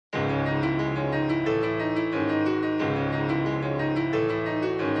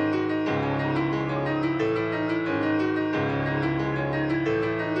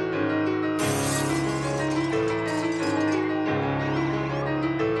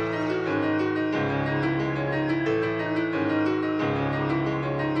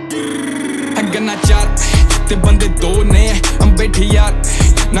ते बंदे दो ने बैठे यार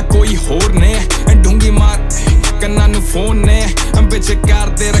ना कोई होर ने ढूंगी मार कन्ना नू फोन ने पिछे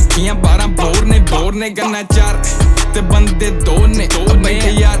करदे रखियां 12 बोर ने गन्ना चार ते बंदे दो ने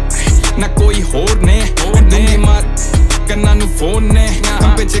बैठे यार ना कोई होर ने ढूंगी मार कन्ना नू फोन ने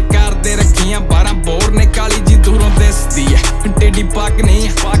पिछे करदे रखियां 12 बोर ने काली जी दूरों दिसदी है टेडी पाक नहीं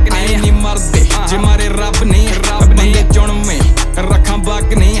आए नहीं मरदे जे मारे रब नहीं बंदे चुनवे रखा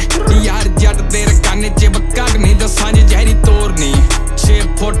बाक नहीं यार जट दे रकाने च बकग नहीं दसां जे जहरी तोर नहीं 6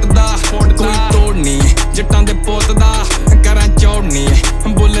 फुट दा कोई तोड़ नहीं जट्टां दे पुत दा करां चौड़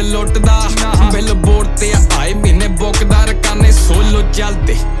नहीं बुल लुटदा बिल बोर्ड ते आए महीने बुकदा रकाने सोलो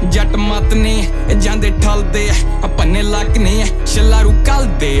चलदे जट मत नहीं जांदे ठलदे पन्ने लक नहीं छल्लारू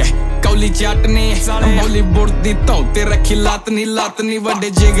कलदे कौली चटने बॉलीवुड दी धौ ते रखी लत नी वड्डे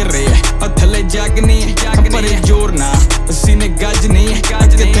जिगरे थले जग नहीं परे जोर ना सीने गज नहीं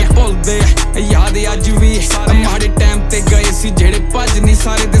किथे भुलदे याद अज भी माड़े टाइम ते गए सी जेड़े भज नहीं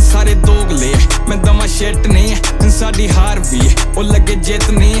सारे दे सारे दोगले मैं दमा शिट नहीं साडी हार भी ओ लगे जित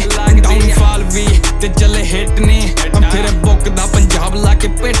नहीं डाउनफॉल भी ते चले हिट नहीं फिर बुकदा पंजाब ला के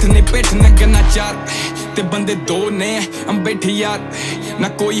पिठ ने गन्ना चार ते बंदे दो ने बैठे यार ना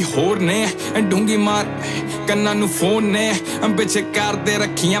कोई होर ने ढूंगी मार कन्ना नू फोन ने पिछे करदे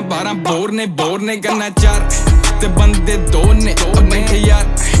रखियां 12 बोर ने गन्ना चार ते बंदे दो ने बैठे यार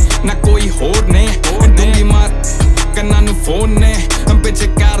ना कोई होर ने ढूंगी मार कन्ना नू फोन ने पिछे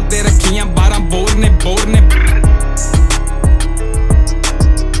करदे रखियां 12 बोर ने